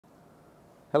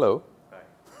Hello.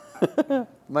 Hi.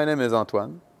 My name is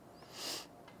Antoine.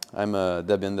 I'm a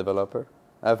Debian developer.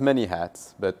 I have many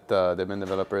hats, but Debian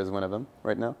developer is one of them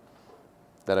right now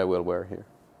that I will wear here.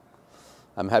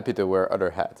 I'm happy to wear other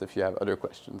hats if you have other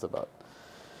questions about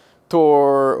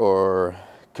Tor or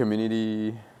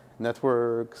community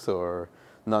networks or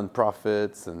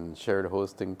nonprofits and shared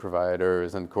hosting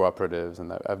providers and cooperatives,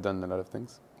 and I've done a lot of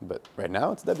things. But right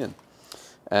now it's Debian.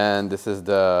 And this is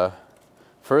the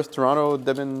first Toronto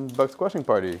Debian bug squashing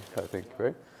party, I think,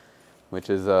 right? Which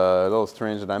is a little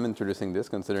strange that I'm introducing this,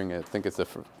 considering I think it's the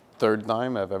third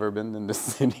time I've ever been in this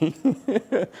city.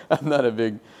 I'm not a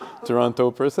big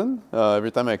Toronto person. Every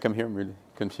time I come here, I'm really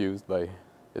confused by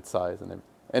its size and everything.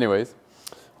 Anyways,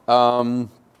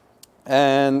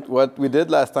 and what we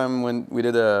did last time when we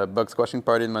did a bug squashing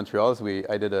party in Montreal is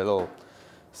I did a little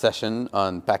session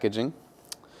on packaging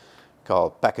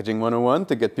called Packaging 101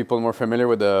 to get people more familiar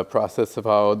with the process of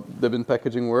how Debian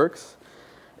packaging works.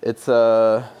 It's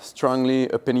a strongly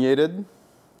opinionated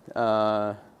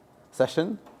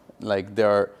session. Like there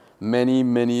are many,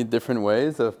 many different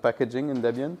ways of packaging in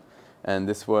Debian. And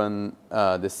this one,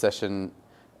 this session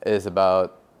is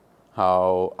about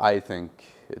how I think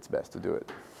it's best to do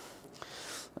it.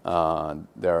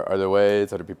 There are other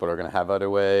ways. Other people are going to have other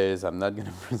ways. I'm not going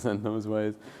to present those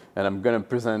ways. And I'm going to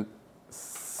present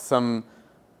some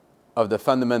of the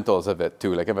fundamentals of it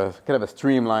too, like kind of a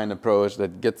streamlined approach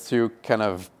that gets you kind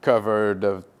of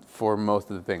covered for most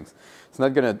of the things. It's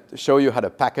not going to show you how to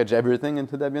package everything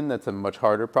into Debian. That's a much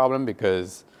harder problem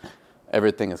because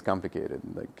everything is complicated.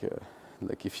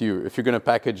 Like if you're going to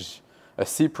package a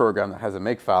C program that has a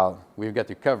makefile, we've got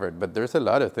you covered. But there's a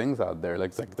lot of things out there.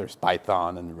 Like there's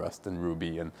Python and Rust and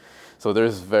Ruby, and so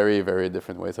there's very, very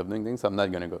different ways of doing things. So I'm not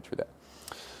going to go through that.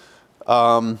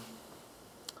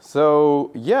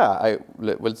 So yeah,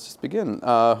 let's just begin.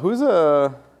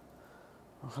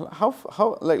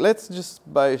 Let's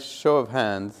just by show of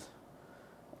hands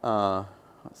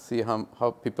see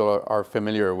how people are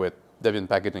familiar with Debian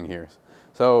packaging here.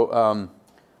 So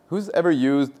who's ever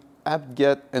used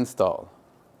apt-get install?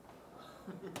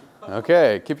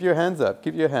 Okay, keep your hands up.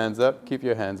 Keep your hands up. Keep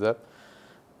your hands up.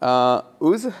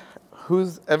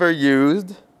 Who's ever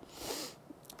used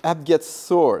apt-get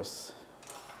source?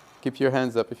 Keep your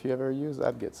hands up if you ever use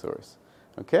apt-get source.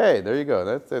 Okay, there you go.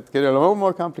 That's getting a little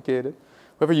more complicated.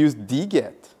 Whoever used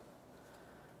dget?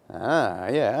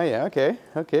 Yeah.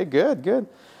 Okay, good.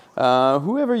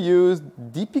 Whoever used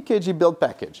dpkg build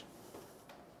package?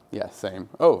 Yeah, same.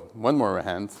 Oh, one more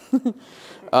hand.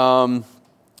 How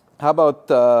about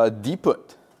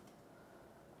dput?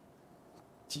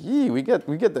 Gee, we get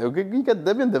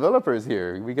Debian developers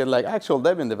here. We get like actual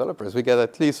Debian developers. We get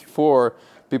at least 4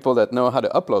 people that know how to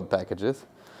upload packages.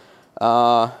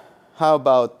 How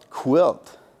about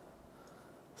quilt?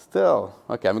 Still,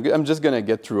 okay. I'm just gonna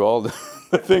get through all the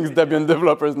things Debian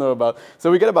developers know about.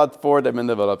 So we get about 4 Debian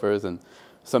developers and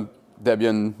some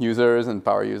Debian users and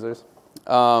power users.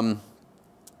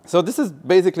 So this is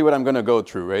basically what I'm gonna go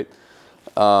through, right?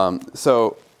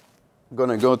 So I'm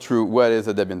gonna go through what is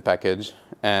a Debian package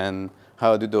and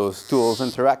how do those tools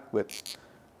interact with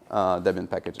Debian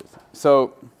packages.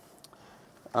 So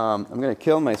I'm going to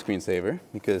kill my screensaver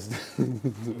because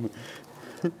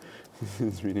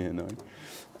it's really annoying.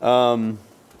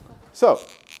 So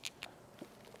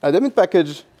a Debian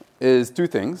package is 2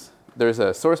 things. There's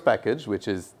a source package, which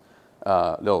is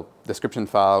a little description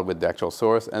file with the actual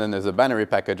source. And then there's a binary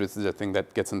package, which is a thing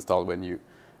that gets installed when you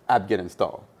apt-get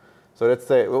install. So let's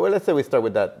say we start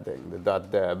with that thing, the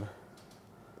 .deb.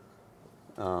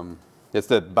 It's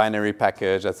the binary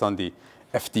package that's on the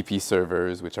FTP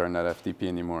servers, which are not FTP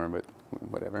anymore, but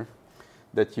whatever,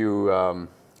 that you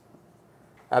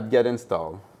apt-get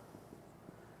install,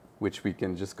 which we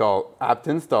can just call apt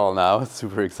install now. It's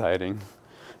super exciting.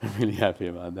 I'm really happy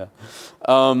about that.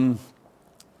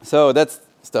 So that's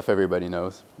stuff everybody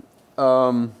knows.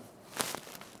 Well,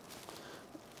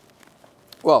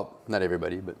 not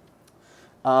everybody, but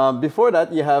before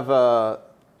that, you have a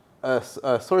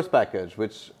source package,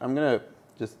 which I'm going to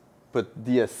just put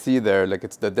DSC there, like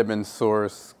it's the Debian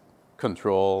source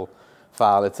control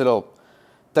file. It's a little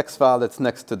text file that's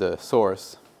next to the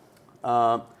source.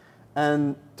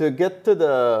 And to get to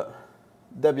the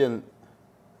Debian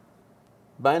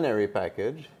binary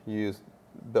package, you use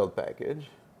build package.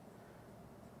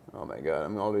 Oh my God,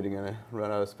 I'm already going to run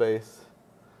out of space.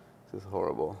 This is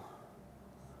horrible.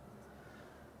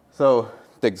 So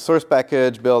take the source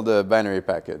package, build a binary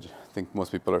package. I think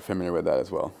most people are familiar with that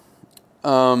as well.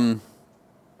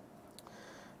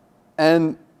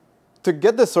 And to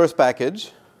get the source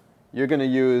package, you're going to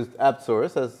use apt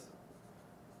source, as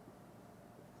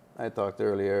I talked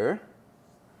earlier.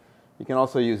 You can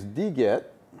also use dget.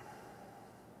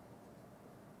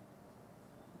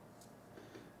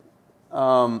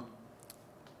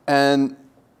 And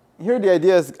here the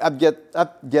idea is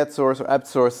apt-get source or apt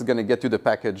source is going to get you the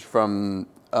package from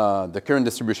the current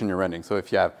distribution you're running. So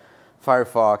if you have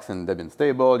Firefox and Debian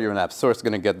stable, your apt source is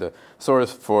going to get the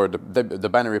source for the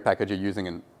binary package you're using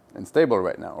in stable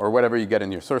right now, or whatever you get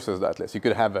in your sources.list. You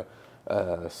could have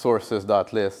a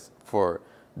sources.list for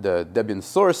the Debian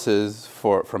sources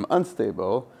from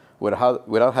unstable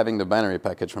without having the binary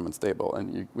package from unstable,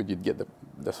 and you'd get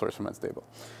the source from unstable.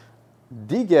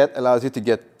 dget allows you to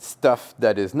get stuff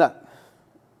that is not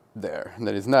there,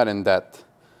 that is not in that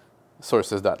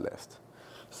sources.list.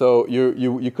 So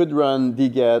you could run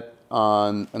dget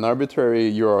on an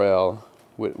arbitrary URL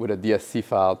with a DSC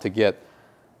file to get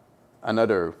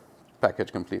another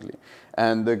package completely.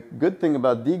 And the good thing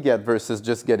about dget versus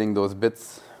just getting those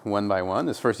bits one by one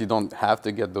is, first, you don't have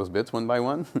to get those bits one by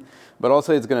one, but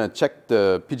also it's going to check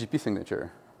the PGP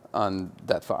signature on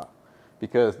that file,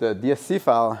 because the DSC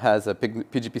file has a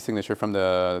PGP signature from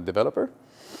the developer,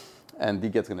 and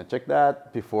dget's going to check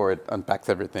that before it unpacks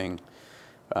everything.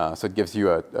 So it gives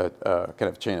you a kind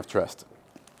of chain of trust.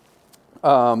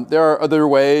 There are other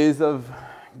ways of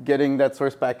getting that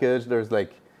source package. There's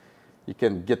like, you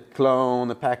can git clone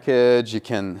a package, you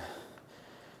can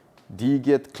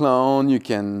dget clone, you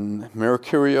can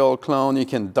mercurial clone, you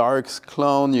can darks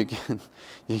clone, you can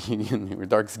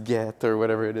darks get or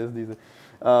whatever it is. These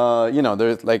you know,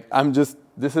 there's like,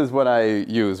 this is what I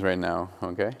use right now,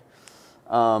 okay?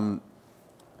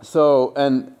 So,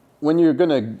 and when you're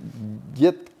gonna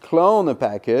git clone a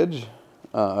package,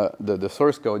 the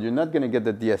source code, you're not gonna get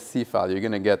the DSC file, you're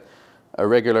gonna get a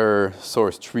regular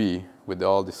source tree with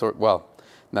all the source, well,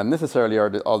 not necessarily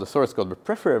all the source code, but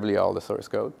preferably all the source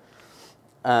code.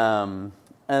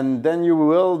 And then you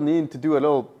will need to do a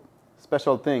little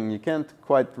special thing. You can't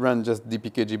quite run just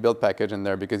dpkg build package in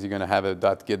there because you're going to have a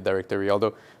 .git directory,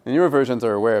 although the newer versions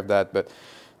are aware of that. But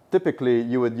typically,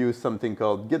 you would use something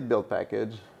called git build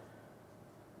package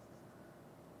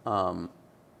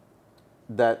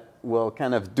that will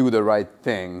kind of do the right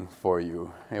thing for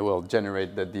you. It will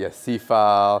generate the DSC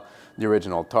file, the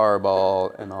original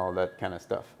tarball, and all that kind of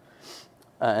stuff.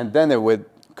 And then it would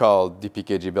call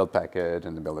dpkg build package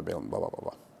and the build, blah, blah, blah,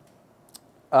 blah.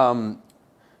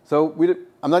 So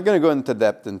I'm not going to go into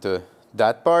depth into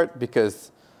that part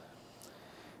because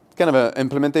it's kind of an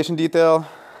implementation detail.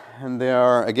 And there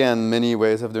are, again, many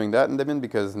ways of doing that in Debian,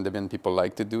 because in Debian people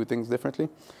like to do things differently.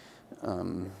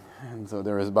 And so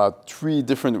there is about 3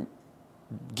 different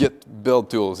Git build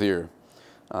tools here.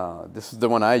 This is the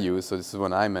one I use, so this is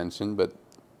one I mentioned, but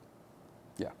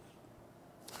yeah.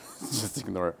 Just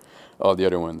ignore all the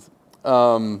other ones.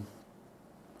 So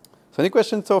any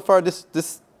questions so far?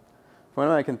 This, from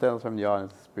what I can tell from the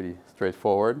audience, is pretty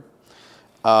straightforward.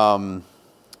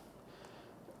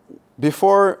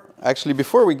 Before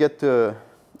we get to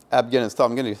apt-get install,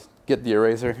 I'm going to get the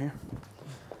eraser here.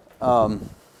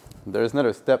 There's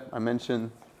another step I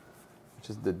mentioned, which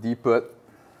is the dput.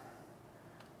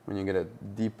 When you're going to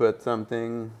dput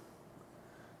something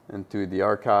into the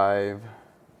archive,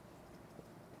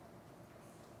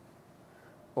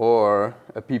 or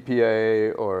a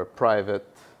PPA or a private,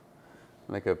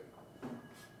 like a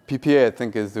PPA, I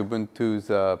think, is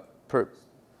Ubuntu's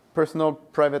personal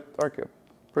private archive,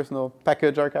 personal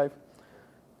package archive,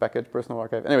 personal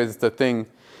archive. Anyways, it's the thing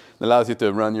that allows you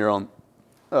to run your own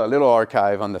little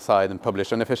archive on the side and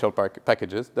publish unofficial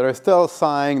packages that are still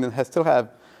signed and still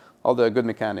have all the good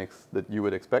mechanics that you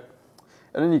would expect.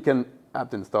 And then you can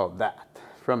apt install that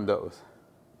from those.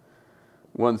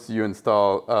 Once you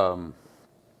install,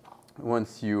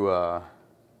 once you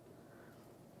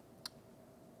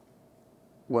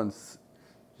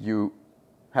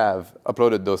have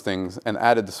uploaded those things and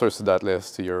added the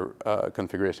sources.list to your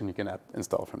configuration, you can apt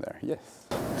install from there. Yes?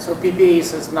 So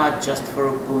PPAs is not just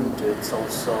for Ubuntu, it's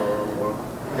also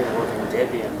they work in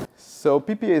Debian. So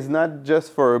PPA is not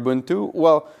just for Ubuntu.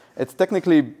 Well, it's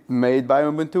technically made by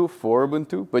Ubuntu for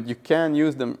Ubuntu, but you can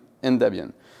use them in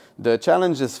Debian. The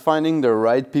challenge is finding the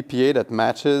right PPA that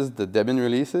matches the Debian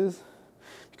releases,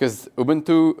 because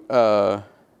Ubuntu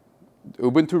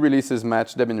releases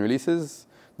match Debian releases.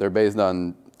 They're based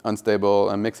on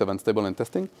a mix of unstable and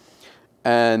testing.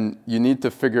 And you need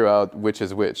to figure out which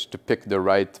is which to pick the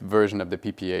right version of the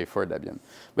PPA for Debian.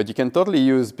 But you can totally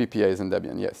use PPAs in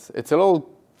Debian, yes. It's a little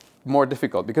more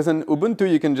difficult, because in Ubuntu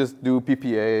you can just do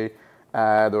PPA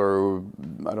add, or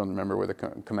I don't remember where the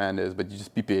command is, but you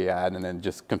just PPA add and then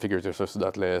just configure your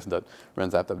sources.list that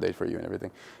runs apt update for you and everything.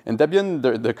 In Debian,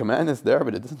 the command is there,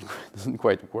 but it doesn't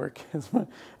quite work as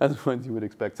what you would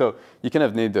expect. So you kind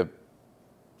of need to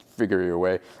figure your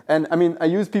way. And I mean, I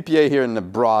use PPA here in a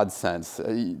broad sense.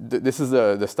 This is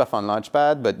the stuff on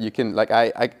Launchpad, but you can, like,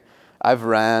 I've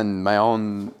ran my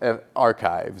own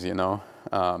archives, you know,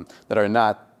 that are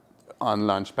not on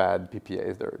Launchpad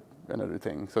PPAs. They're another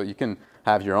thing. So you can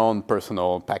have your own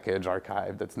personal package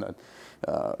archive that's not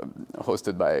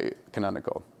hosted by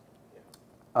Canonical.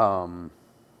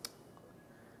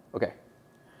 Okay.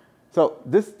 So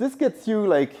this gets you,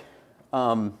 like,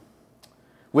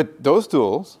 with those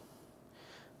tools,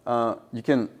 you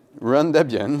can run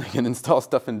Debian, you can install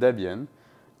stuff in Debian,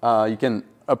 you can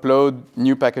upload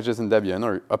new packages in Debian,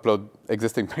 or upload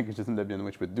existing packages in Debian,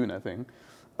 which would do nothing.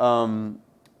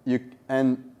 You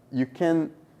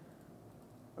can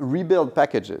rebuild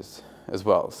packages as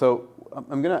well. So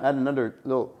I'm going to add another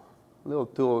little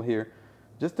tool here,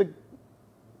 just to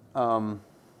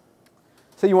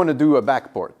say you want to do a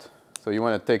backport. So you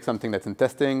want to take something that's in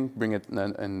testing, bring it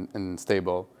in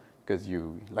stable, because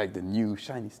you like the new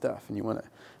shiny stuff, and you want to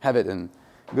have it in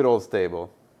good old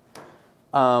stable.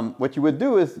 What you would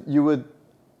do is you would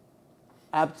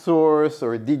apt source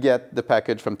or dget the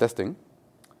package from testing.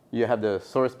 You have the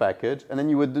source package, and then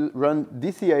you would run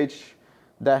dch-bpo.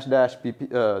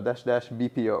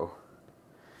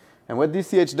 And what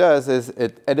dch does is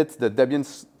it edits the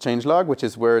Debian changelog, which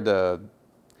is where it's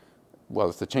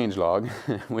the changelog,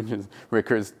 which is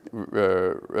records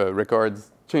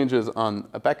changes on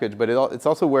a package, but it's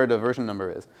also where the version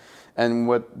number is. And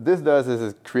what this does is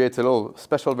it creates a little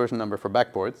special version number for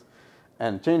backports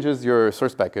and changes your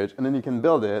source package, and then you can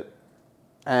build it,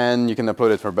 and you can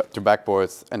upload it to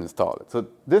backports and install it. So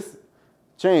this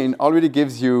chain already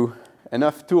gives you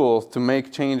enough tools to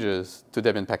make changes to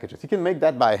Debian packages. You can make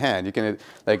that by hand. You can,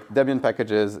 like, Debian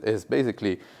packages is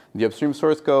basically the upstream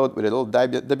source code with a little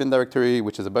Debian directory,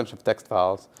 which is a bunch of text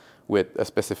files with a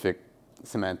specific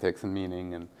semantics and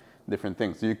meaning and different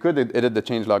things. So you could edit the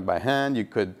changelog by hand. You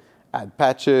could add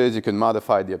patches. You can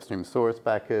modify the upstream source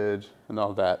package and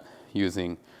all that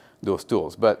using those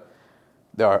tools. But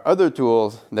there are other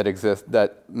tools that exist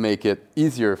that make it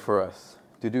easier for us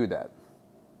to do that.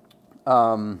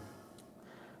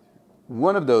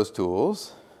 One of those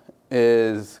tools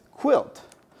is Quilt,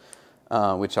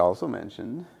 which I also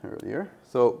mentioned earlier.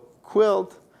 So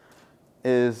Quilt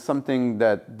is something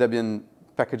that Debian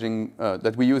Packaging,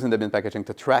 that we use in Debian Packaging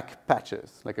to track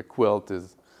patches. Like a quilt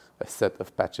is a set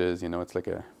of patches. You know, it's like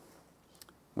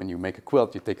when you make a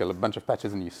quilt, you take a bunch of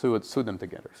patches and you sew them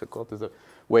together. So Quilt is a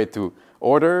way to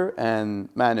order and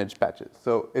manage patches.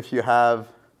 So if you have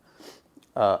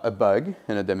a bug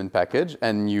in a Debian package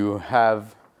and you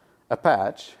have a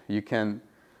patch, you can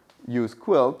use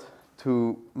Quilt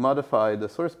to modify the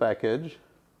source package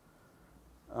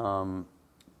and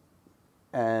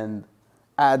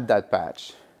add that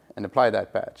patch and apply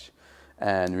that patch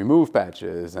and remove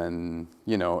patches and,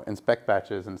 you know, inspect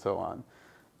patches and so on.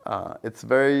 It's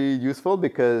very useful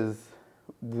because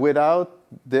without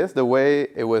this, the way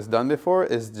it was done before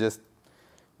is just,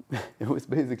 it was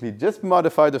basically just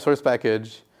modify the source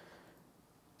package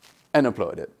and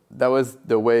upload it. That was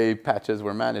the way patches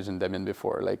were managed in Debian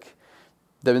before. Like,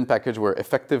 Debian packages were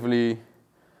effectively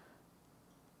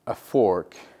a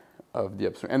fork of the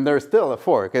upstream. And they're still a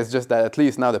fork. It's just that at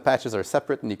least now the patches are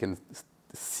separate and you can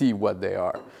see what they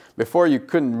are. Before, you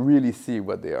couldn't really see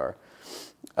what they are.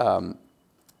 And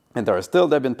there are still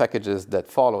Debian packages that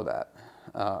follow that.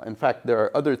 In fact, there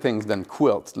are other things than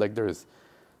Quilt. Like there's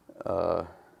I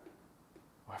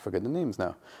forget the names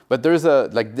now. But there's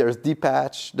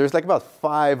dpatch. There's like about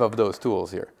 5 of those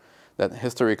tools here that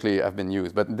historically have been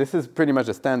used. But this is pretty much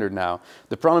a standard now.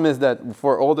 The problem is that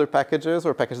for older packages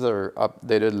or packages that are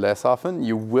updated less often,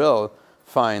 you will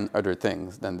find other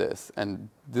things than this. And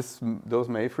those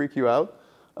may freak you out.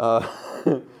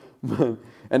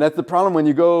 And that's the problem when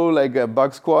you go like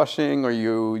bug squashing or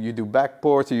you do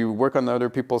backports or you work on other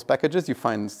people's packages, you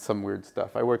find some weird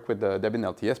stuff. I worked with the Debian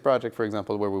LTS project, for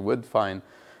example, where we would find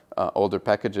older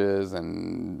packages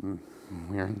and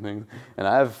weird things. And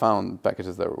I have found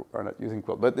packages that are not using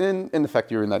Quilt. But in effect,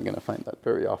 you're not going to find that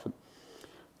very often.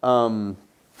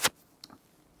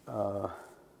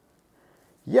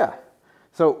 Yeah.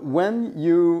 So when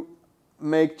you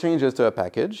make changes to a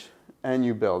package and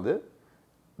you build it,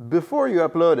 before you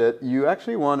upload it, you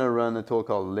actually want to run a tool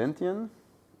called lintian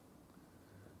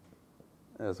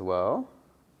as well.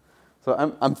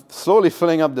 So I'm slowly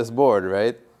filling up this board,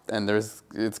 right? And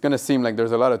it's going to seem like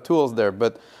there's a lot of tools there,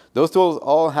 but those tools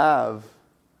all have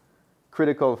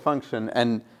critical function,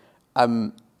 and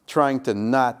I'm trying to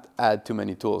not add too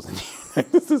many tools.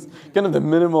 This is kind of the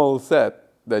minimal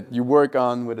set that you work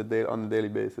on on a daily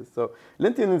basis. So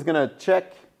lintian is going to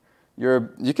check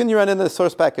You can run it in the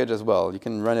source package as well. You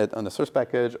can run it on the source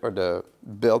package or the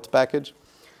build package.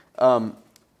 And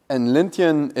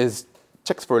lintian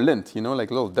checks for lint, you know,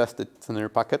 like a little dust that's in your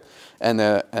pocket,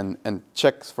 and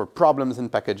checks for problems in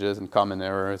packages and common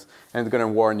errors, and it's going to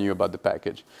warn you about the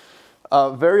package.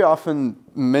 Very often,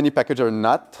 many packages are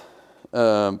not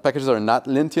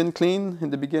lintian clean in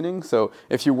the beginning. So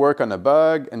if you work on a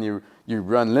bug and you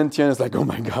run lintian, it's like, oh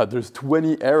my God, there's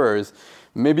 20 errors.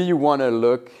 Maybe you want to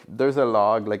look, there's a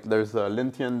log, like there's a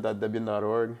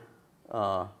lintian.debian.org.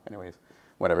 Anyways,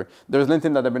 whatever. There's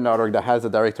lintian.debian.org that has a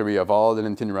directory of all the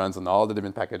lintian runs on all the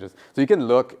different packages. So you can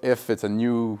look if it's a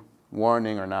new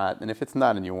warning or not. And if it's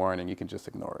not a new warning, you can just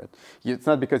ignore it. It's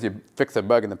not because you fix a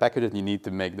bug in the package that you need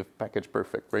to make the package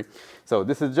perfect, right? So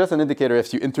this is just an indicator.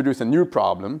 If you introduce a new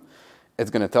problem, it's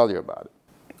going to tell you about it.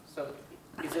 So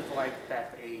is it like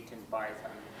PEP8 in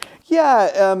Python?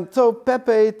 Yeah, so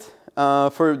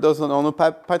PEP8, for those who don't know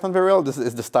Python very well, this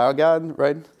is the style guide,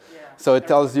 right? Yeah. So it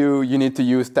tells you need to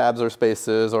use tabs or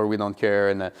spaces, or we don't care,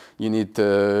 and you need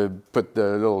to put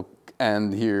the little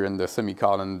and here and the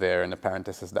semicolon there and the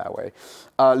parenthesis that way.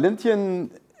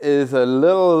 Lintian is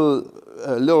goes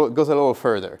a little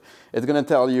further. It's going to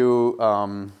tell you,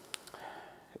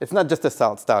 it's not just a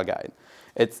style guide.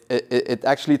 It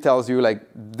actually tells you like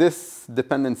this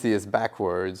dependency is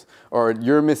backwards, or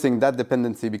you're missing that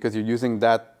dependency because you're using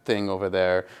that thing over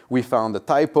there. We found a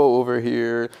typo over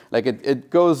here. Like it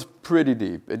goes pretty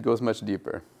deep. It goes much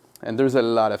deeper. And there's a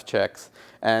lot of checks.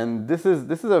 And this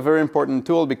is a very important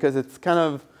tool because it's kind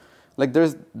of like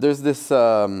there's this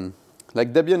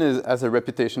like Debian has a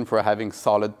reputation for having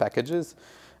solid packages,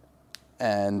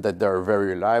 and that they're very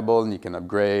reliable and you can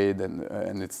upgrade,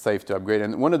 and it's safe to upgrade.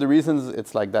 And one of the reasons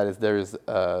it's like that is there's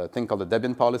a thing called the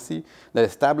Debian policy that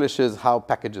establishes how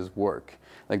packages work.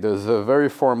 Like there's a very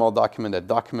formal document that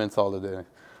documents all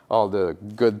the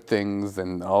good things,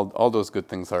 and all those good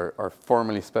things are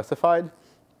formally specified.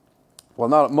 Well,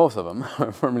 not most of them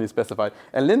are formally specified.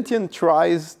 And lintian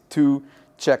tries to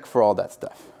check for all that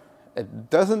stuff. It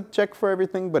doesn't check for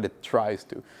everything, but it tries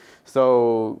to.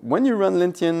 So when you run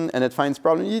lintian and it finds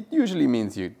problems, it usually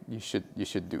means you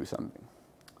should do something.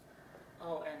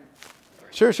 Oh,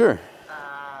 and sure.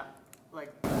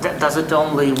 Does it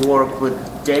only work with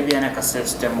Debian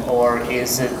ecosystem, or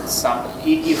is it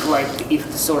if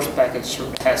the source package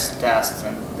has tests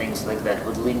and things like that,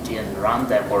 would lintian run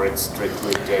them, or it's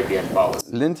strictly Debian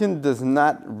policy? Lintian does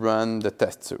not run the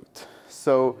test suite.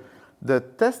 So the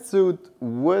test suite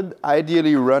would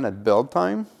ideally run at build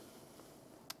time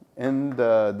in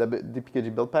the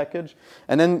DPKG build package,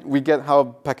 and then we get how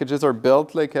packages are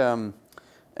built, like.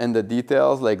 And the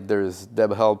details, like there's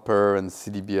deb helper and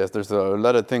CDBS. There's a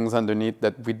lot of things underneath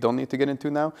that we don't need to get into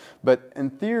now. But in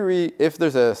theory, if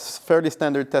there's a fairly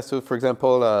standard test suite, for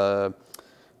example,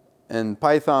 in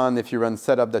Python, if you run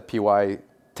setup.py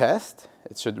test,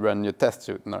 it should run your test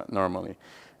suite normally,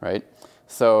 right?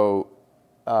 So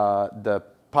the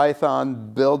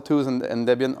Python build tools and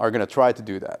Debian are going to try to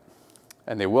do that.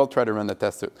 And they will try to run the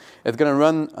test suite. It's going to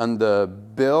run on the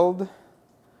build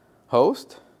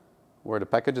host, where the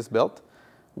package is built,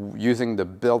 using the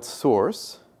build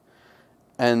source.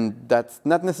 And that's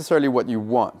not necessarily what you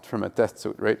want from a test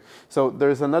suite, right? So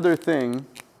there's another thing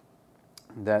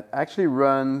that actually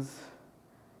runs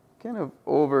kind of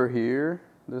over here.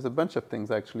 There's a bunch of things,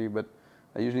 actually, but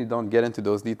I usually don't get into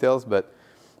those details. But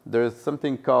there's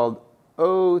something called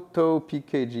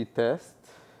auto-pkg test.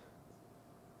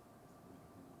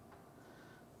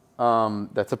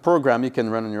 That's a program you can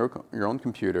run on your own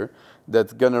computer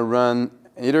that's going to run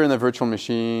either in a virtual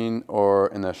machine or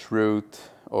in a shroot,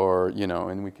 or, you know,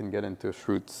 and we can get into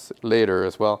shroots later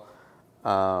as well.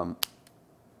 And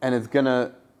it's going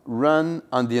to run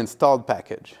on the installed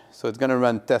package. So it's going to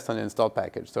run tests on the installed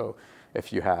package. So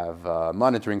if you have a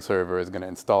monitoring server, it's going to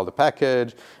install the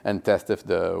package and test if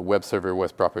the web server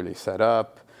was properly set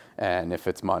up, and if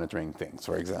it's monitoring things,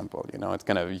 for example. You know,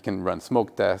 you can run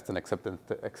smoke tests and acceptance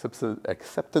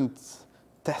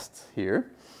tests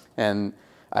here. And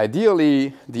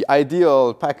ideally, the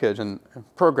ideal package and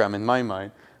program, in my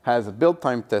mind, has a build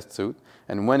time test suite.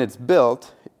 And when it's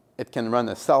built, it can run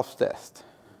a self-test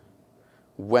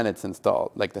when it's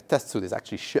installed. Like the test suite is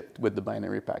actually shipped with the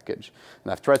binary package.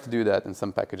 And I've tried to do that in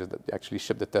some packages that actually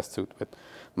ship the test suite with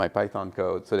my Python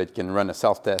code so that you can run a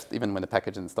self-test even when the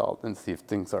package is installed and see if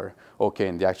things are OK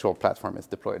in the actual platform it's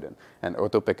deployed in. And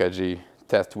auto-pkg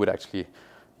test would actually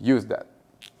use that.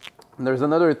 And there's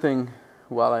another thing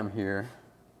while I'm here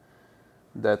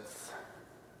that's,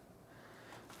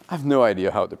 I have no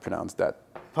idea how to pronounce that.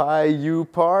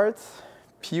 Pewparts?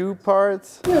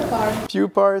 Pewparts? Pewpart.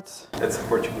 Pewparts? That's a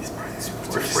Portuguese part. It's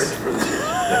French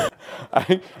pronunciation.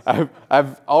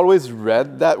 I've always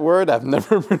read that word. I've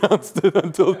never pronounced it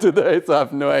until today, so I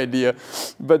have no idea.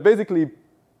 But basically,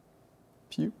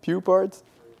 pew parts.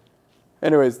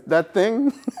 Anyways, that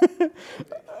thing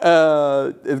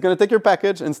is going to take your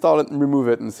package, install it, and remove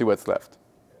it, and see what's left.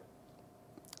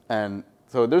 And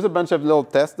so there's a bunch of little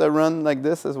tests that run like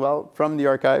this as well from the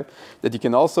archive that you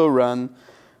can also run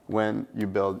when you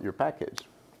build your package.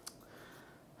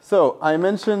 So I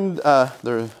mentioned,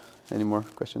 there are any more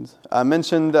questions? I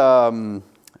mentioned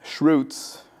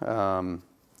shroots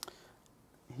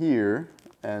here,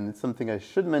 and it's something I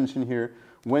should mention here.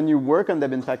 When you work on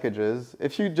Debian packages,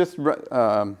 if you just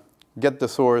get the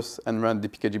source and run the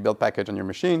pkg build package on your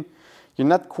machine, you're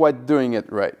not quite doing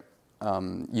it right.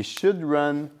 You should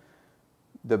run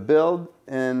the build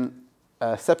in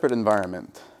a separate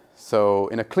environment. So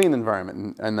in a clean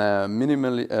environment, and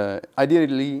minimally,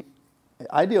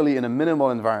 ideally in a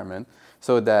minimal environment,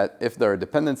 so that if there are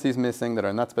dependencies missing that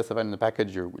are not specified in the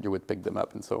package, you would pick them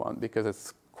up and so on. Because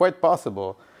it's quite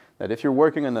possible that if you're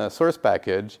working on a source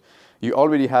package, you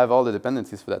already have all the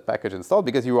dependencies for that package installed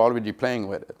because you're already playing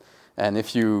with it. And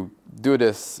if you do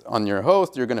this on your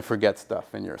host, you're going to forget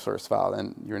stuff in your source file,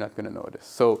 and you're not going to notice.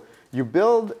 So you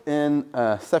build in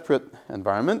a separate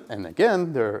environment. And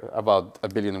again, there are about a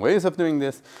billion ways of doing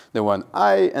this. The one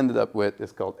I ended up with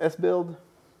is called sbuild.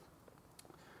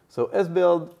 So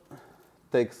sbuild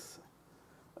takes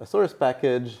a source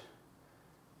package,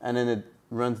 and then it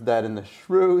runs that in the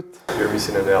shroot. You're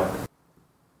missing an L.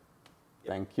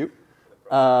 Thank you.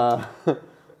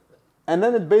 And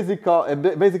then it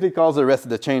basically calls the rest of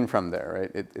the chain from there,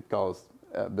 right? It calls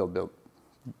build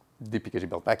dpkg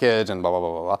build package and blah, blah,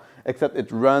 blah, blah, blah. Except it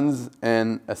runs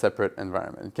in a separate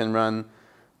environment. It can run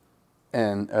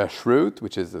in a shroot,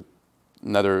 which is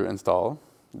another install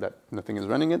that nothing is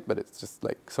running it, but it's just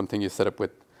like something you set up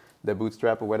with the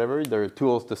bootstrap or whatever. There are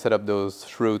tools to set up those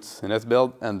shroots in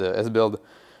sbuild, and the sbuild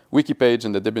wiki page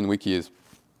and the Debian wiki is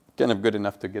kind of good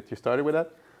enough to get you started with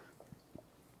that.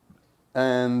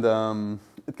 And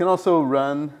it can also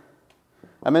run,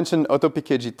 I mentioned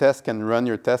AutoPKG test can run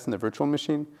your test in a virtual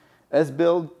machine.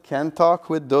 sbuild can talk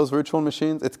with those virtual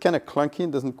machines. It's kind of clunky,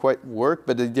 it doesn't quite work,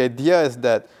 but the idea is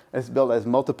that sbuild has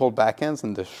multiple backends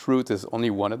and the shroot is only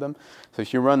one of them. So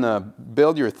if you run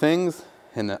build your things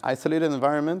in an isolated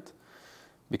environment,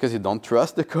 because you don't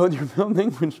trust the code you're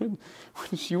building,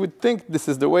 which you would think this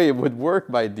is the way it would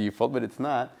work by default, but it's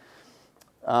not.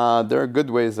 There are good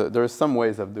ways, there are some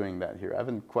ways of doing that here. I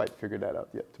haven't quite figured that out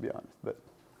yet, to be honest, but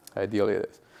ideally it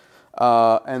is.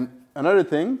 And another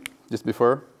thing, just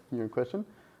before your question,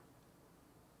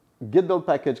 git build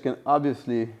package can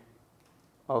obviously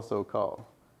also call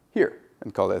here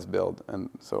and call sbuild and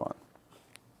so on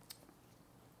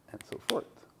and so forth.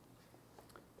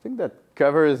 I think that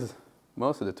covers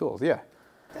most of the tools, yeah.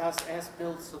 Does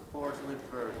sbuild support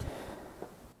libvirt?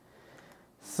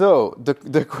 So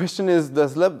the question is,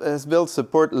 does sbuild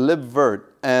support libvirt?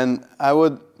 And I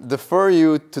would defer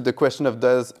you to the question of,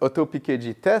 does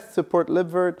AutoPKG test support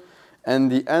libvirt?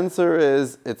 And the answer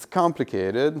is, it's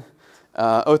complicated.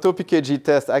 AutoPKG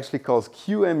test actually calls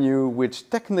QEMU, which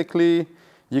technically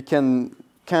you can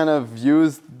kind of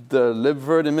use the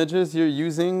libvirt images you're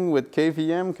using with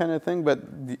KVM kind of thing. But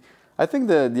I think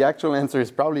the actual answer is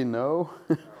probably no.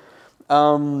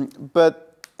 But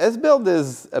sbuild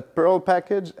is a Perl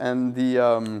package, and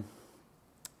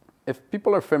if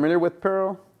people are familiar with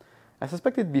Perl, I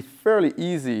suspect it'd be fairly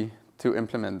easy to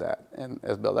implement that in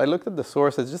sbuild. I looked at the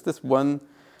source. It's just this one,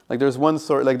 like there's one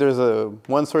source, like there's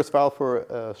one source file for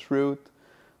shroot.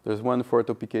 There's one for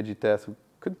AutoPKG test. It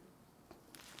could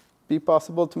be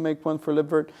possible to make one for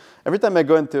libvirt. Every time I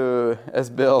go into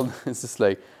sbuild, it's just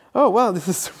like, oh wow, this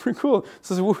is super cool. This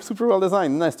is super well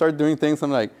designed. And I start doing things. I'm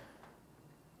like,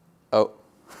 oh.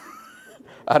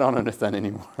 I don't understand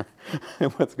anymore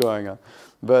what's going on.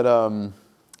 But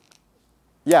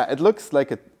yeah, it looks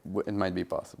like it might be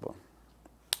possible.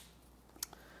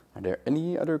 Are there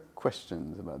any other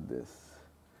questions about this?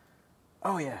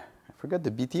 Oh yeah, I forgot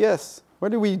the BTS. Where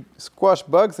do we squash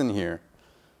bugs in here?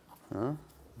 Huh?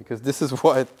 Because this is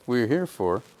what we're here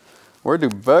for. Where do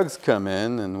bugs come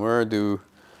in, and how do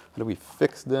we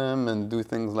fix them and do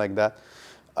things like that?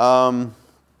 So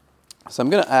I'm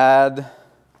going to add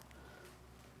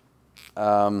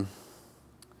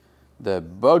the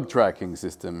bug tracking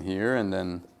system here, and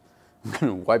then I'm going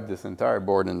to wipe this entire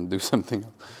board and do something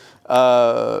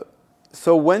else.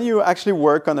 So when you actually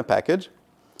work on a package,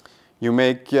 you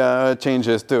make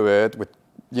changes to it with,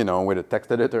 with a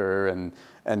text editor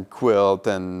and Quilt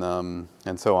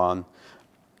and so on.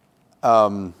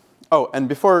 Oh, and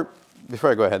before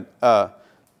I go ahead,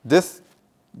 this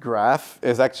graph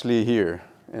is actually here.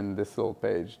 in this little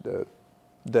page. The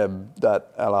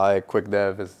deb.li quick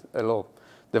dev is a little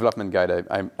development guide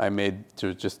I made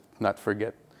to just not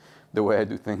forget the way I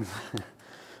do things,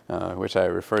 which I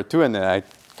refer to. And then I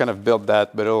kind of built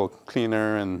that, but a little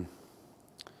cleaner, and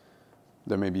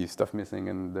there may be stuff missing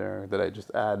in there that I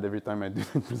just add every time I do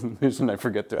the presentation. I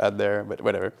forget to add there, but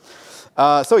whatever.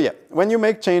 So yeah, when you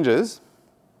make changes,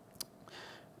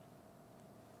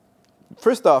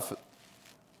 first off,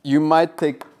 you might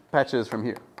take patches from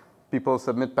here. People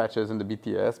submit patches in the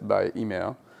BTS by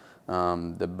email.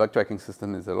 The bug tracking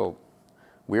system is a little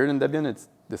weird in Debian. It's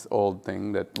this old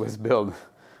thing that was built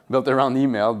around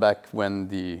email back when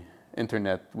the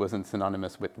internet wasn't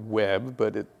synonymous with web,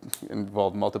 but it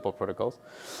involved multiple protocols.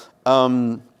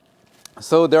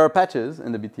 So there are patches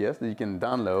in the BTS that you can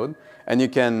download, and you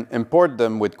can import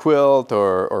them with Quilt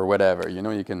or whatever. You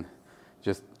know, you can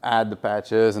just add the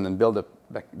patches and then build the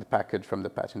package from the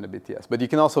patch in the BTS. But you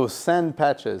can also send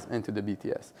patches into the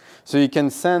BTS. So you can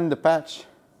send the patch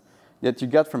that you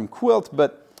got from Quilt,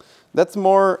 but that's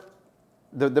more,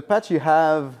 the patch you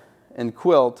have in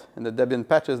Quilt, in the Debian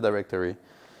patches directory,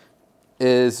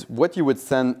 is what you would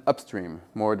send upstream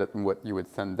more than what you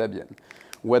would send Debian.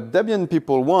 What Debian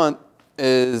people want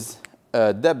is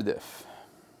a debdiff.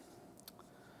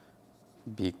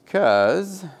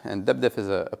 Because, and debdiff is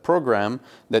a program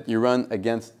that you run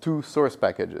against two source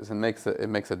packages, and it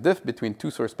makes a diff between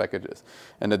two source packages.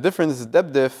 And the difference is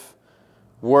debdiff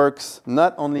works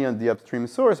not only on the upstream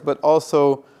source, but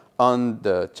also on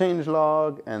the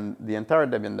changelog and the entire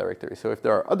Debian directory. So if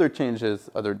there are other changes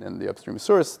other than the upstream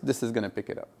source, this is going to pick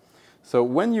it up. So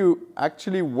when you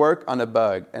actually work on a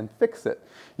bug and fix it,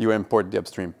 you import the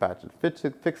upstream patch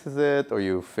that fixes it, or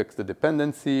you fix the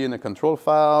dependency in a control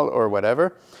file, or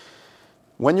whatever.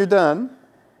 When you're done,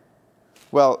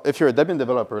 well, if you're a Debian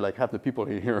developer, like half the people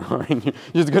here are, you're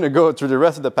just going to go through the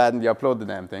rest of the path and you upload the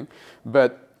damn thing.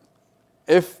 But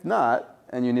if not,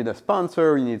 and you need a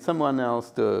sponsor, or you need someone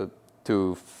else to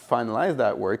finalize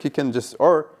that work, you can just,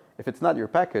 or if it's not your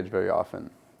package very often,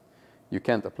 you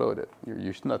can't upload it.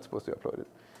 You're not supposed to upload it.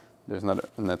 There's not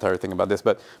an entire thing about this.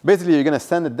 But basically, you're going to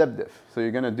send a debdiff. So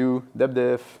you're going to do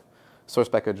debdiff source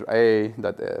package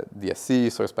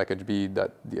A.dsc, source package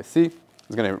B.dsc.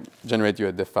 It's going to generate you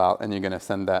a diff file, and you're going to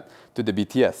send that to the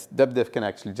BTS. Debdiff can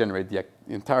actually generate the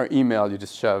entire email you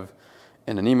just shove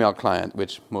in an email client,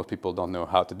 which most people don't know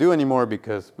how to do anymore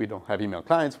because we don't have email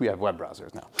clients. We have web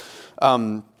browsers now.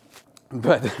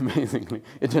 But basically,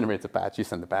 it generates a patch. You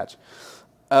send the patch.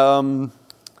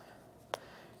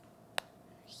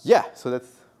 Yeah, so that's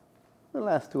the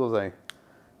last tools I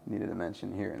needed to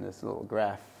mention here in this little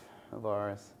graph of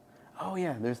ours. Oh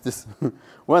yeah, there's this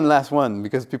one last one,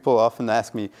 because people often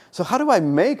ask me, so how do I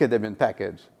make a Debian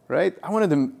package, right? I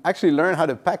wanted to actually learn how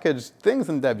to package things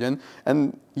in Debian,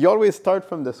 and you always start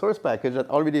from the source package that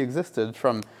already existed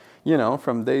from, you know,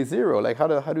 from day zero. Like how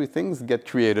do things get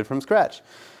created from scratch?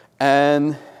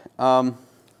 And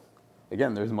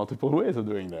again, there's multiple ways of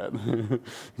doing that,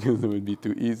 because it would be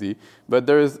too easy. But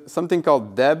there's something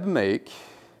called debmake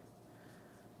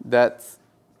that's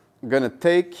going to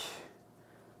take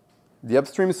the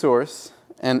upstream source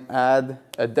and add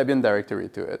a Debian directory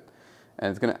to it.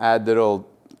 And it's going to add the little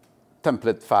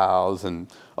template files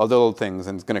and all the little things,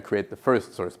 and it's going to create the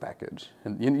first source package.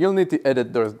 And you'll need to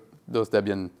edit those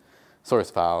Debian source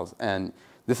files. And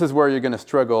this is where you're going to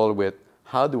struggle with,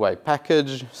 how do I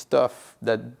package stuff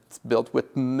that's built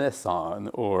with Meson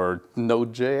or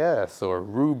Node.js or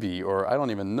Ruby, or I don't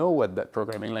even know what that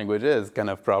programming language is, kind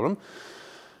of problem.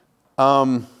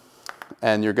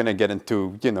 And you're going to get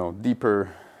into, you know, deeper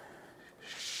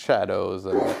shadows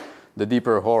and the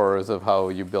deeper horrors of how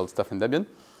you build stuff in Debian.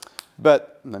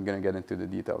 But I'm not going to get into the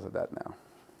details of that now.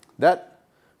 That,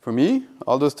 for me,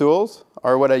 all those tools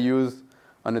are what I use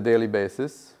on a daily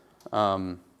basis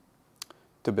to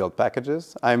build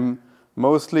packages. I'm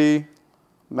mostly,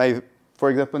 for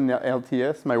example, in the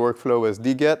LTS, my workflow is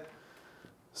dget,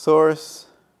 source.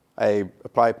 I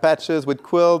apply patches with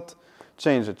Quilt,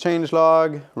 change the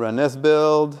changelog, run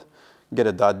sbuild, get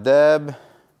a .deb.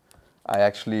 I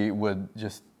actually would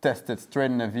just test it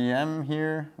straight in a VM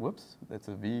here. Whoops, that's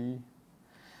a V.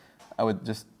 I would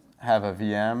just have a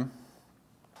VM,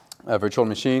 a virtual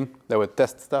machine that would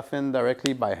test stuff in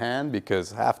directly by hand,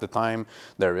 because half the time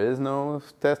there is no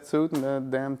test suite in the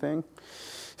damn thing.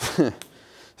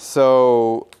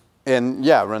 So, and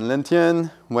yeah, run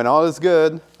lintian. When all is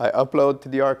good, I upload to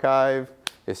the archive,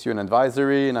 issue an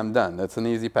advisory, and I'm done. That's an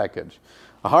easy package.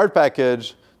 A hard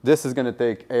package, this is going to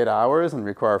take 8 hours and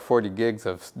require 40 gigs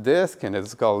of disk, and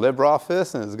it's called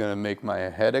LibreOffice, and it's going to make my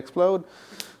head explode.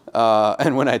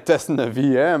 And when I test in a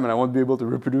VM, and I won't be able to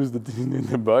reproduce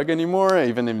the bug anymore,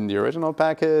 even in the original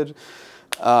package.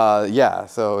 Yeah,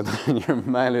 so your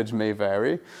mileage may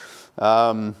vary.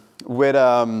 With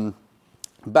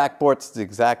backports, it's the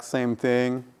exact same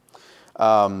thing.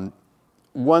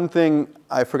 One thing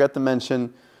I forgot to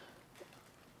mention,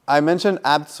 I mentioned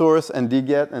apt source and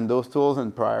dget and those tools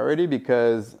in priority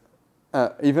because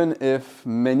even if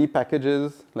many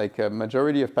packages, like a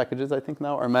majority of packages I think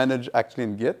now, are managed actually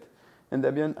in Git in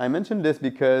Debian, I mentioned this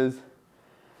because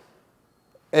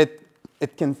it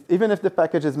can, even if the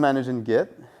package is managed in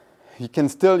Git, you can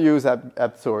still use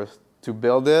apt source to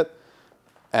build it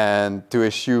and to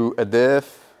issue a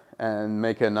diff and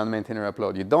make a non-maintainer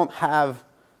upload. You don't have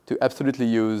to absolutely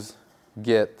use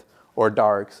Git or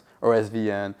Darks or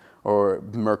SVN or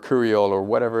Mercurial or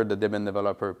whatever the Debian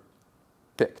developer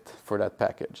picked for that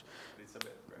package. It's a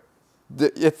best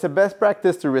practice. It's a best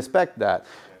practice to respect that.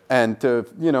 And to,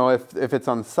 you know, if it's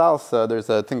on Salsa, there's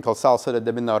a thing called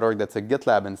salsa.debian.org that's a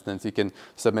GitLab instance. You can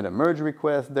submit a merge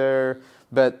request there.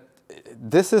 But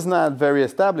this is not very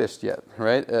established yet,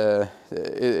 right?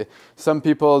 Some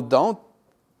people don't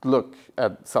look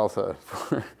at Salsa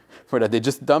for that. They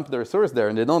just dump their source there,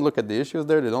 and they don't look at the issues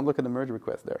there. They don't look at the merge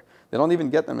requests there. They don't even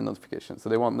get them in notifications, so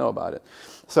they won't know about it.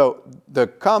 So the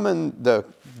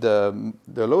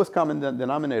lowest common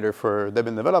denominator for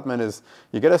Debian development is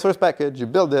you get a source package, you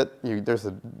build it.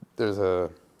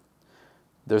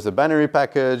 There's a binary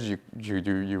package.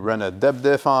 You run a deb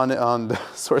diff on the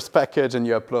source package, and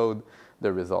you upload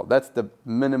the result. That's the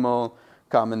minimal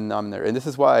common denominator, and this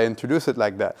is why I introduce it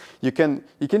like that. You can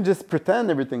just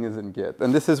pretend everything is in Git,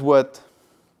 and this is what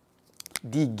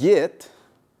dget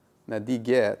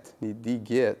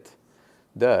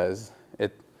does.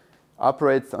 It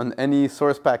operates on any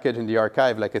source package in the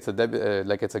archive like it's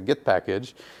a Git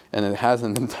package, and it has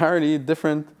an entirely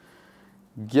different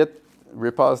Git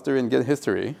repository and Git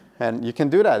history. And you can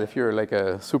do that if you're like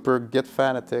a super Git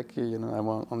fanatic. You know, I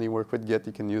want only work with Git.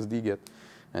 You can use dget,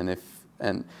 and if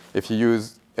it's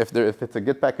a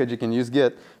Git package, you can use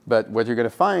Git. But what you're going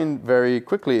to find very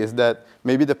quickly is that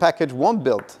maybe the package won't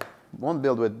build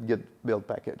with Git build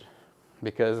package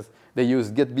because they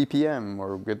use Git BPM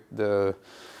or Git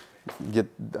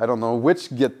I don't know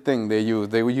which Git thing they use.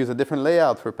 They will use a different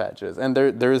layout for patches, and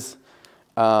there's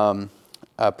a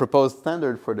proposed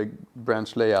standard for the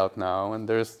branch layout now, and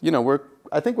there's, you know,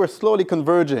 I think we're slowly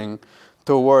converging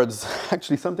towards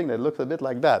actually something that looks a bit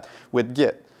like that with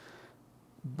Git.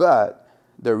 But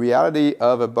the reality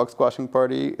of a bug squashing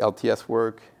party, LTS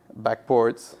work,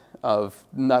 backports, of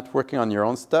not working on your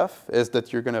own stuff is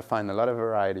that you're going to find a lot of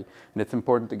variety, and it's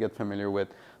important to get familiar with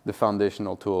the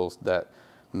foundational tools that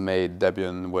made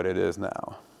Debian what it is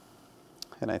now.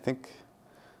 And I think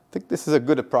this is a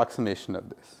good approximation of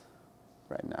this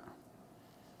right now.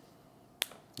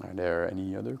 Are there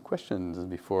any other questions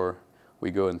before we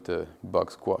go into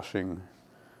bug squashing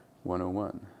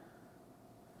 101?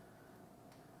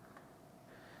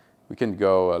 We can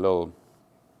go a little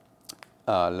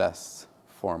less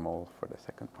formal for the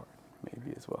second part,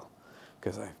 maybe as well,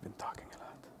 because I've been talking a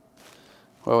lot.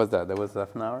 What was that? That was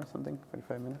half an hour or something?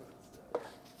 45 minutes?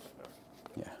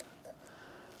 Yeah.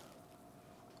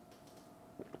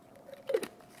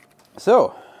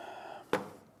 So,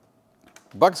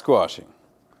 bug squashing.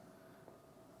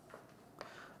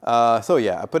 So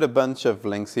yeah, I put a bunch of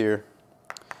links here.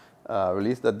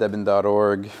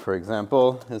 Release.debian.org, for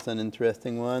example, is an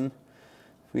interesting one.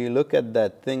 If we look at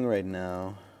that thing right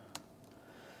now,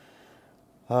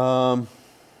 so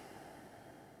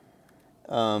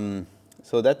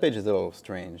that page is a little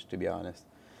strange, to be honest.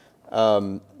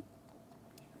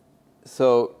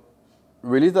 So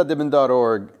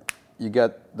release.debian.org, you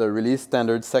get the release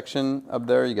standards section up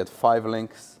there. You get 5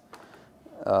 links.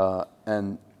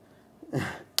 And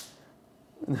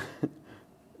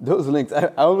those links, I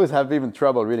always have even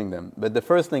trouble reading them. But the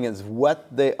first thing is what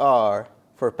they are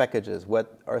for packages,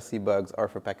 what RC bugs are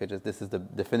for packages. This is the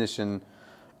definition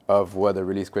of what a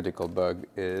release critical bug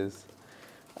is.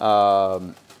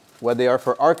 What they are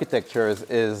for architectures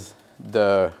is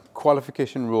the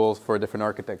qualification rules for a different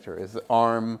architecture. Is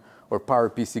ARM or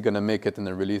PowerPC going to make it in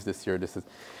the release this year? This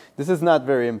is not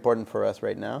very important for us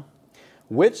right now.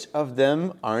 Which of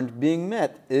them aren't being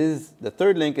met is the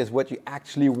third link is what you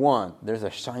actually want. There's a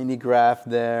shiny graph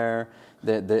there.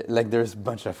 Like there's a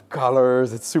bunch of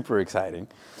colors. It's super exciting.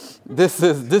 This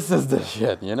is the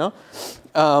shit, you know?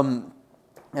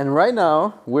 And right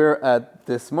now, we're at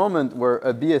this moment where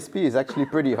a BSP is actually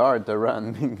pretty hard to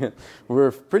run.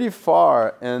 We're pretty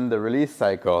far in the release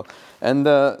cycle. And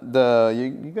you're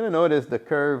going to notice the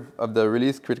curve of the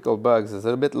release critical bugs is a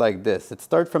little bit like this. It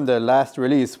starts from the last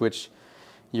release, which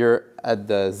you're at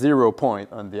the 0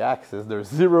 point on the axis. There's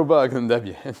 0 bugs in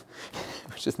Debian,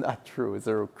 which is not true.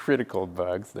 0 critical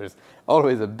bugs. There's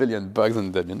always a billion bugs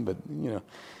in Debian, but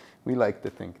we like to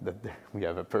think that we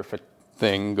have a perfect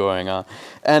thing going on.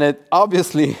 And it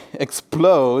obviously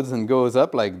explodes and goes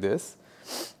up like this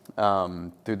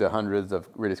to the hundreds of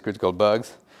really critical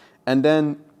bugs. And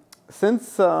then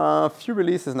since a few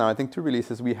releases now, I think 2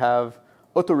 releases, we have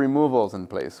auto removals in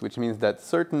place, which means that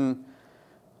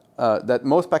that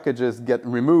most packages get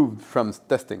removed from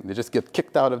testing. They just get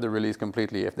kicked out of the release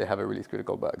completely if they have a release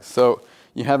critical bug. So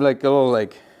you have like a little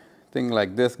thing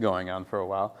like this going on for a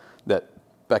while, that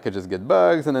packages get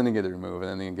bugs and then they get removed,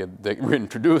 and then they get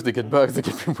reintroduced, they get bugs, they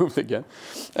get removed again.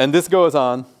 And this goes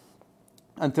on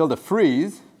until the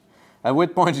freeze, at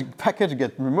which point the package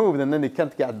gets removed and then they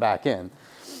can't get back in.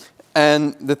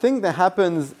 And the thing that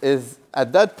happens is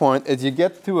at that point is you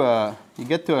get to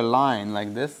a line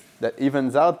like this that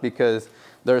evens out, because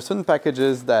there are certain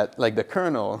packages that, like the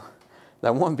kernel,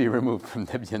 that won't be removed from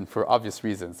Debian for obvious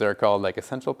reasons. They're called like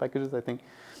essential packages, I think.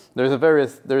 There's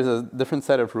a different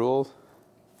set of rules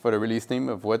for the release team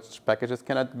of which packages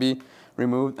cannot be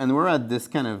removed. And we're at this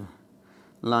kind of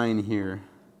line here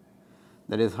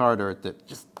that is harder to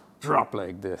just drop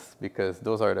like this, because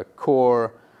those are the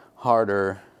core,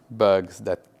 harder bugs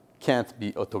that can't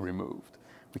be auto-removed.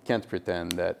 We can't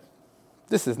pretend that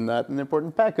this is not an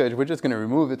important package. We're just going to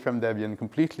remove it from Debian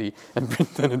completely and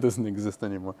pretend it doesn't exist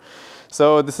anymore.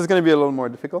 So this is going to be a little more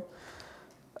difficult.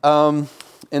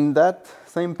 In that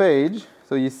same page,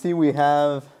 so you see we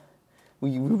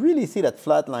really see that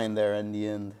flat line there in the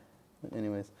end. But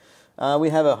anyways, we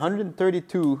have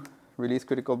 132 release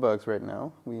critical bugs right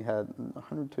now. We had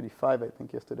 135, I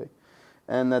think, yesterday.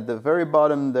 And at the very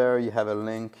bottom there, you have a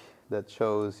link that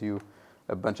shows you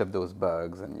a bunch of those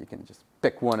bugs, and you can just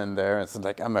pick one in there. It's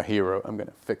like, I'm a hero. I'm going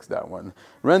to fix that one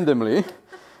randomly.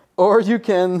 Or you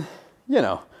can,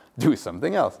 do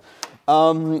something else.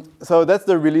 So that's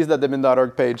the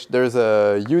release.debian.org page. There's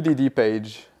a UDD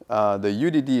page. The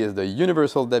UDD is the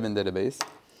Universal Debian Database,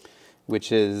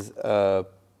 which is,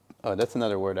 that's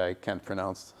another word I can't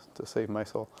pronounce to save my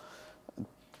soul.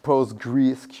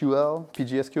 PostgreSQL,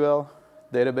 PGSQL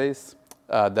database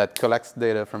that collects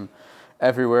data from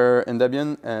everywhere in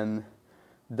Debian and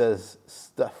does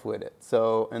stuff with it.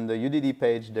 So in the UDD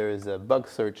page, there is a bug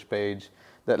search page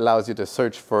that allows you to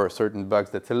search for certain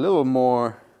bugs that's a little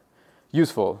more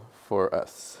useful for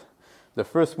us. The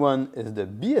first one is the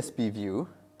BSP view.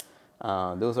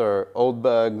 Those are old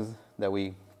bugs that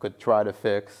we could try to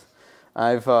fix.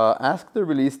 I've asked the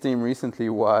release team recently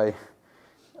why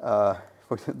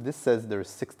this says there's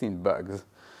 16 bugs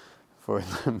for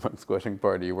the bug squashing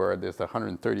party, where there's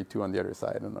 132 on the other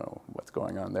side. I don't know what's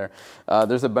going on there.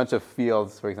 There's a bunch of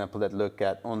fields, for example, that look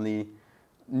at only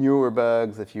newer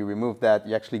bugs. If you remove that,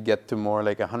 you actually get to more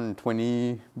like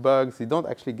 120 bugs. You don't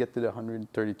actually get to the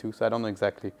 132, so I don't know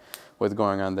exactly what's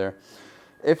going on there.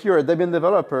 If you're a Debian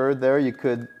developer, there you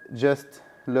could just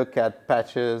look at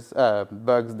patches,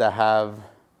 bugs that have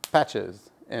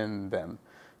patches in them.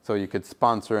 So you could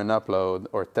sponsor an upload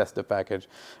or test the package.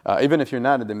 Even if you're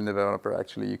not a Debian developer,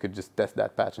 actually, you could just test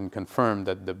that patch and confirm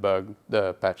that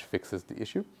the patch fixes the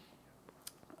issue.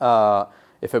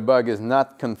 If a bug is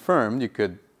not confirmed, you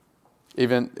could,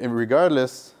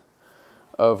 regardless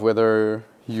of whether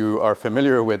you are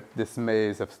familiar with this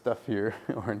maze of stuff here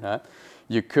or not,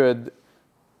 you could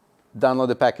download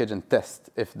the package and test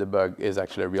if the bug is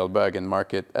actually a real bug and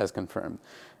mark it as confirmed.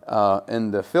 In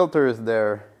the filters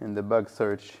there, in the bug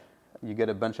search, you get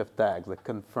a bunch of tags like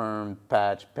confirmed,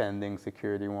 patch, pending,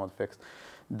 security, won't fix.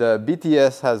 The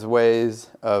BTS has ways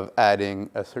of adding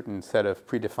a certain set of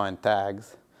predefined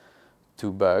tags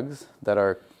to bugs that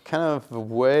are kind of a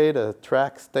way to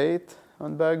track state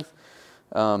on bugs.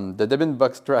 The Debian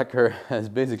Bugs Tracker has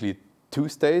basically 2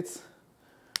 states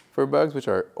for bugs, which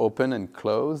are open and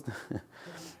closed.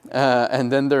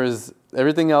 And then there's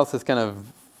everything else is kind of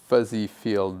fuzzy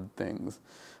field things.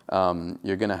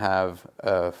 You're going to have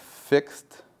a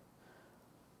fixed,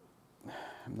 I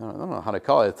don't know how to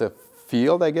call it. It's a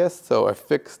field, I guess. So a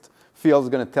fixed field is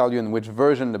going to tell you in which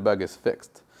version the bug is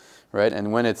fixed, right?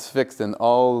 And when it's fixed in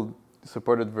all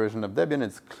supported version of Debian,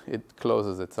 it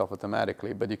closes itself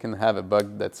automatically. But you can have a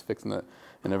bug that's fixed in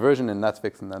a version and not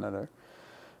fixed in another.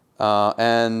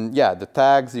 And yeah, the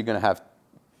tags, you're going to have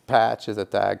patch as a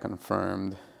tag,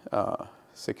 confirmed,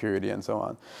 security, and so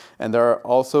on. And there are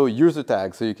also user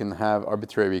tags, so you can have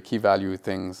arbitrary key value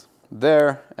things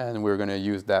there, and we're going to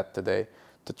use that today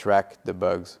to track the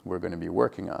bugs we're going to be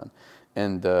working on.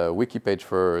 In the wiki page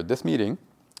for this meeting,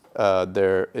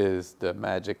 there is the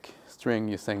magic string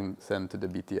you send to the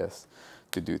BTS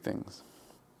to do things.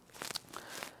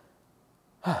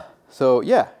 So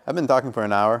yeah, I've been talking for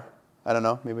an hour. I don't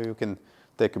know, maybe we can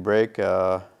take a break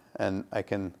and I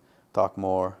can talk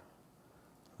more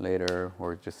later,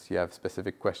 or just you have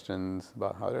specific questions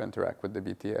about how to interact with the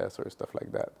BTS or stuff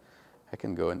like that. I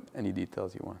can go in any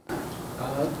details you want.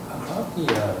 About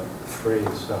the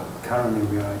phrase, currently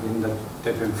we are in the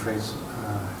Debian phrase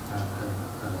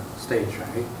stage,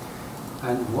 right?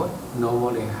 And what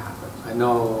normally happens? I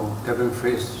know Debian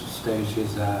phrase stage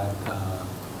is that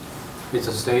it's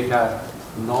a stage that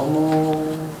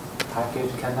normal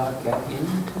package cannot get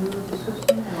into the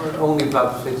system, or only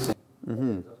bug fixing.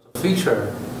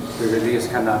 Feature the release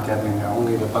cannot get in there,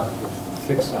 only the bug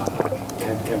fix can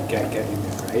get in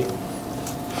there, right?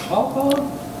 How about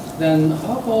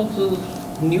the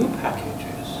new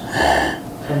packages?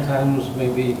 Sometimes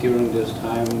maybe during this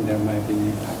time there might be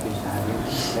new packages having,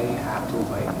 they have to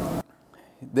wait.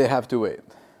 They have to wait,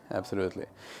 absolutely.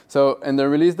 So in the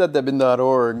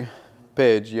release.debian.org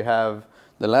page, you have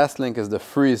the last link is the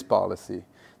freeze policy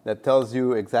that tells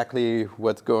you exactly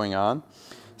what's going on.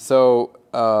 So,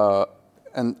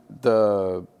 and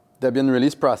the Debian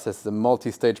release process is a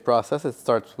multi-stage process. It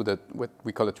starts with what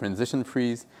we call a transition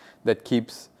freeze that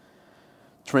keeps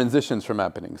transitions from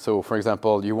happening. So, for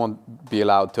example, you won't be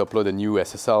allowed to upload a new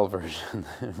SSL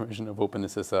version of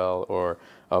OpenSSL, or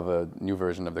of a new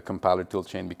version of the compiler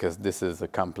toolchain, because this is a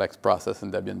complex process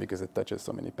in Debian because it touches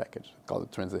so many packages. Called a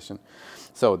transition.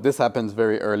 So this happens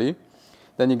very early.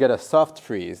 Then you get a soft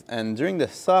freeze, and during the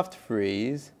soft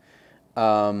freeze,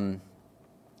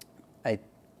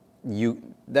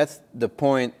 that's the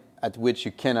point at which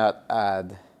you cannot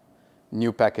add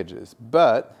new packages,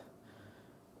 but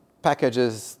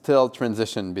packages still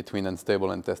transition between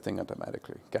unstable and testing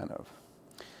automatically, kind of.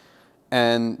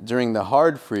 And during the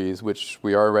hard freeze, which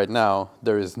we are right now,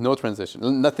 there is no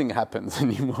transition. Nothing happens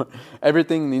anymore.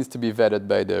 Everything needs to be vetted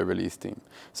by the release team.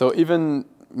 So even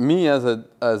me as a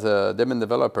Debian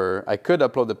developer, I could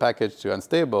upload the package to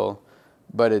unstable,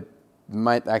 but it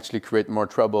might actually create more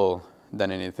trouble than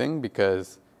anything,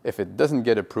 because if it doesn't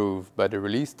get approved by the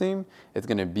release team, it's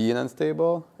going to be an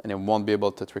unstable, and it won't be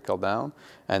able to trickle down,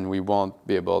 and we won't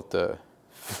be able to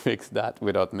fix that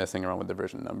without messing around with the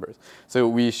version numbers. So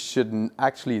we should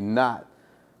actually not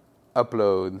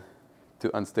upload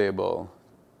to unstable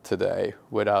today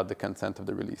without the consent of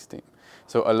the release team.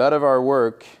 So a lot of our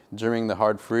work during the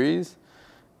hard freeze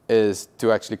is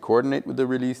to actually coordinate with the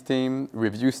release team,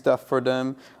 review stuff for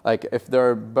them. Like if there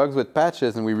are bugs with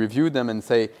patches and we review them and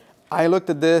say, I looked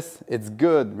at this, it's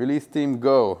good, release team,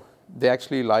 go. They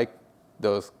actually like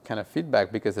those kind of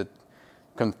feedback because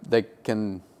they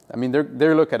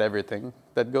look at everything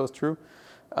that goes through,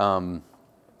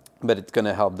 but it's going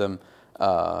to help them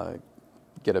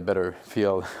get a better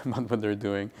feel about what they're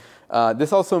doing.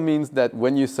 This also means that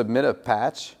when you submit a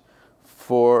patch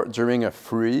during a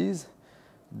freeze,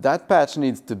 that patch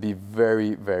needs to be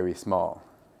very, very small.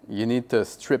 You need to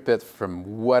strip it from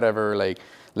whatever, like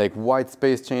white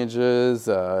space changes,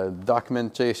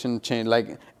 documentation change,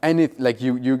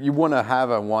 you want to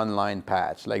have a one-line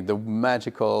patch, like the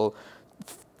magical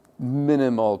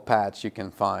minimal patch you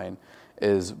can find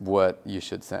is what you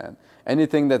should send.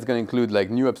 Anything that's going to include like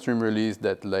new upstream release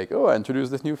that like, oh, I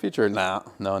introduced this new feature. No.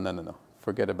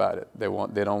 Forget about it. They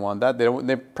don't want that.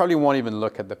 They probably won't even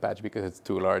look at the patch because it's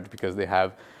too large, because they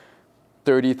have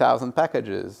 30,000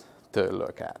 packages to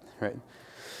look at, right?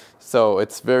 So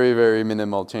it's very, very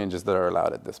minimal changes that are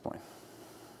allowed at this point.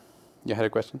 You had a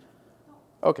question?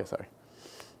 Okay, sorry.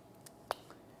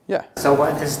 Yeah. So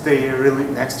when is the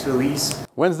next release?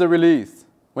 When's the release?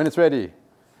 When it's ready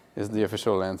is the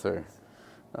official answer.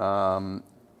 In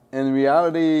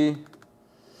reality,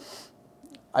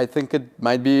 I think it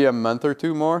might be a month or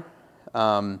two more.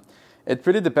 It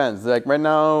really depends. Like right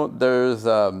now, there's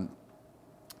I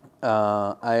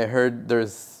heard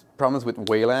there's problems with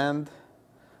Wayland.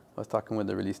 I was talking with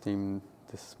the release team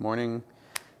this morning.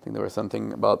 I think there was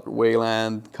something about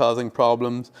Wayland causing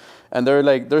problems. And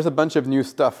there's a bunch of new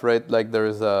stuff, right? Like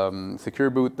there's Secure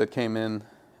Boot that came in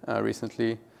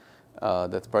recently.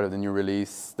 That's part of the new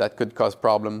release. That could cause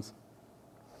problems.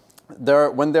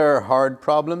 When there are hard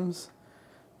problems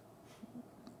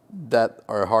that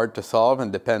are hard to solve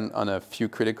and depend on a few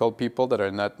critical people that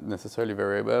are not necessarily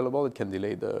very available, it can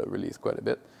delay the release quite a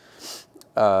bit.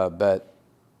 But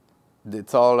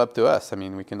it's all up to us. I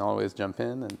mean, we can always jump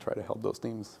in and try to help those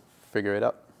teams figure it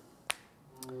out.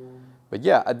 But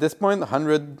yeah, at this point,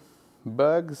 100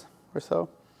 bugs or so.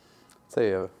 I'd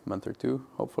say a month or two,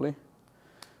 hopefully.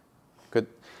 Good.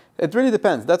 It really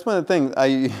depends. That's one of the things.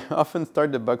 I often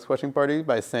start the bug squashing party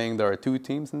by saying there are two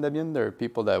teams in Debian. There are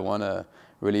people that want to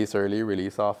release early,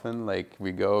 release often, like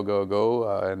we go,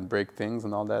 and break things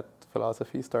and all that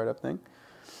philosophy, startup thing.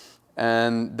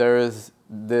 And there's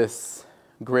this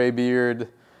graybeard,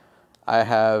 I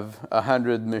have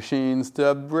 100 machines to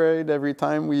upgrade every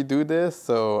time we do this,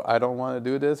 so I don't want to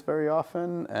do this very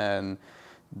often. And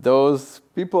those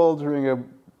people during a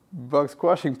bug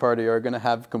squashing party are going to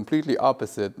have completely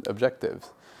opposite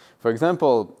objectives. For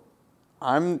example,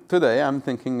 today I'm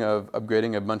thinking of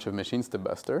upgrading a bunch of machines to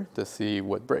Buster to see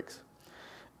what breaks.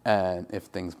 And if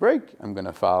things break, I'm going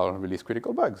to file release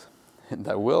critical bugs. And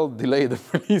that will delay the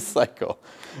release cycle.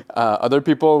 Other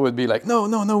people would be like,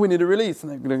 no, we need a release.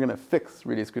 And they're going to fix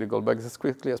release critical bugs as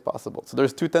quickly as possible. So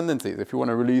there's two tendencies. If you want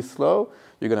to release slow,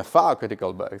 you're going to file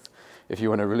critical bugs. If you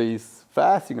want to release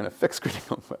fast, you're going to fix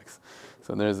critical bugs.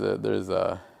 So there's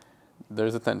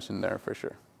a tension there for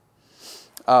sure.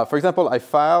 For example, I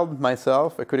filed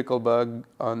myself a critical bug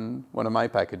on one of my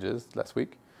packages last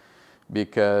week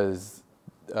because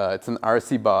it's an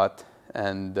RC bot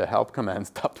and the help command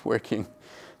stopped working.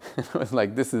 I was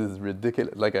like, this is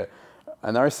ridiculous. Like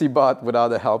an RC bot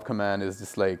without a help command is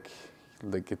just like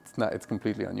it's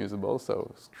completely unusable,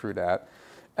 so screw that.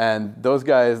 And those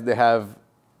guys, they have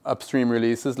upstream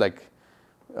releases like,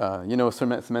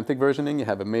 semantic versioning. You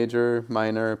have a major,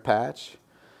 minor, patch.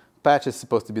 Patch is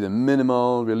supposed to be the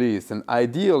minimal release, and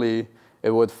ideally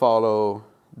it would follow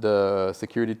the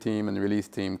security team and the release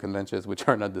team conventions, which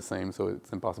are not the same, so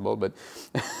it's impossible. But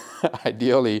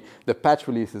ideally, the patch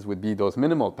releases would be those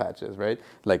minimal patches, right?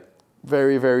 Like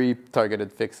very, very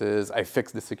targeted fixes. I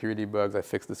fixed the security bugs. I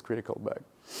fixed this critical bug.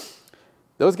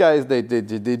 Those guys, they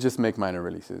just make minor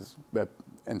releases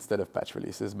instead of patch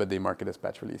releases, but they mark it as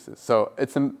patch releases. So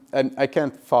and I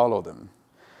can't follow them.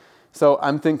 So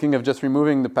I'm thinking of just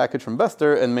removing the package from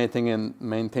Buster and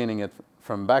maintaining it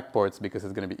from backports because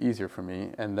it's going to be easier for me,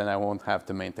 and then I won't have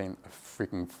to maintain a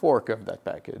freaking fork of that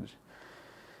package,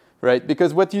 right?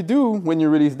 Because what you do when you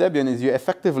release Debian is you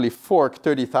effectively fork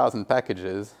 30,000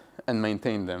 packages and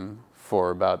maintain them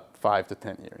for about 5 to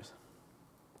 10 years.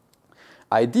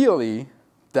 Ideally,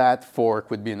 that fork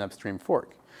would be an upstream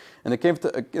fork. In the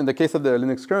case of the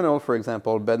Linux kernel, for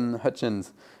example, Ben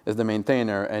Hutchins is the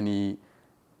maintainer, and he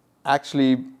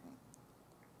actually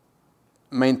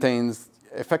maintains,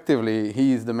 effectively,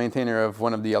 he's the maintainer of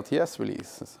one of the LTS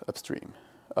releases upstream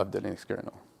of the Linux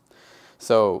kernel.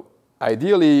 So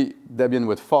ideally, Debian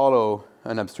would follow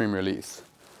an upstream release,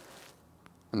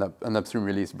 an upstream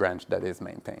release branch that is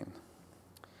maintained.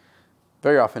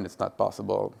 Very often it's not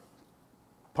possible,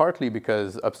 partly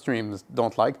because upstreams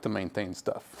don't like to maintain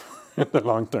stuff in the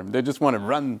long term. They just want to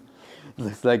run.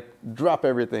 It's like drop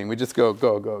everything. We just go.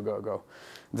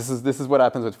 This is what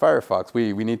happens with Firefox.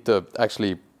 We need to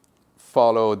actually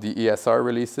follow the ESR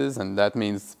releases, and that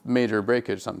means major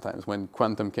breakage sometimes. When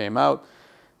Quantum came out,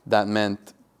 that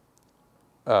meant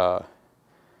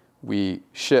we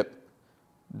ship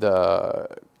the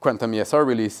Quantum ESR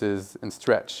releases in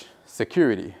stretch.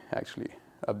 Security, actually,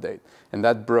 update. And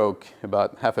that broke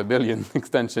about 500 million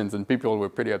extensions, and people were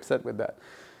pretty upset with that.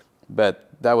 But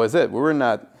that was it.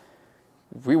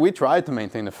 We tried to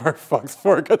maintain the Firefox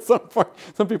fork at some point.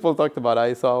 Some people talked about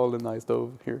iSol and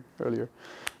iStove here earlier.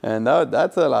 And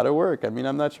that's a lot of work. I mean,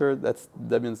 I'm not sure that's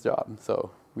Debian's job.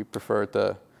 So we prefer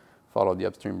to follow the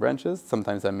upstream branches.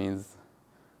 Sometimes that means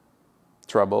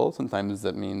trouble. Sometimes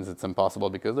that means it's impossible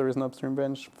because there is no upstream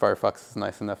branch. Firefox is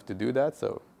nice enough to do that,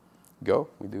 so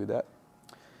we do that.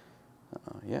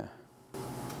 Yeah.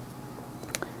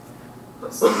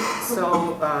 So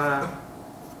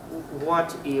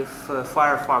what if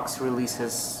Firefox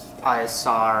releases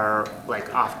ISR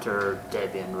like after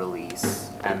Debian release,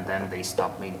 and then they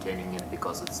stop maintaining it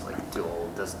because it's like too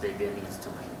old? Does Debian need to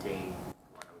maintain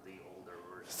one of the older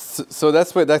versions? So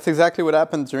that's exactly what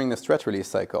happened during the stretch release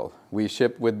cycle. We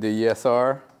shipped with the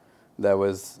ESR that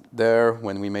was there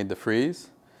when we made the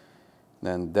freeze.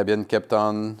 Then Debian kept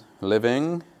on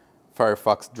living.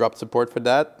 Firefox dropped support for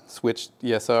that, switched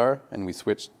ESR, and we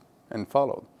switched and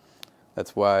followed.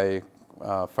 That's why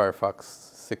Firefox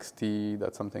 60,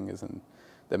 that something is in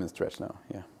Debian stretch now,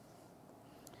 yeah.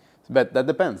 But that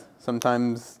depends.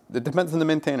 Sometimes it depends on the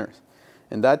maintainers.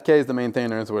 In that case, the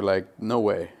maintainers were like, no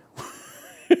way.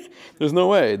 There's no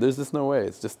way. There's just no way.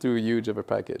 It's just too huge of a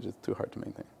package. It's too hard to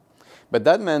maintain. But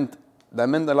that meant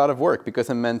a lot of work because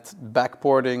it meant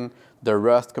backporting the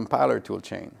Rust compiler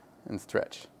toolchain in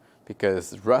stretch,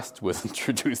 because Rust was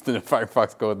introduced in the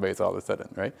Firefox code base all of a sudden,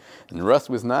 right? And Rust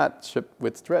was not shipped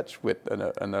with stretch with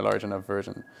a large enough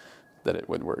version that it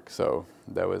would work. So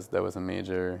that was a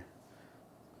major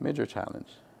challenge.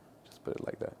 Just put it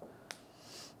like that.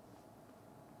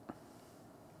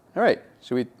 All right,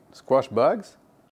 should we squash bugs?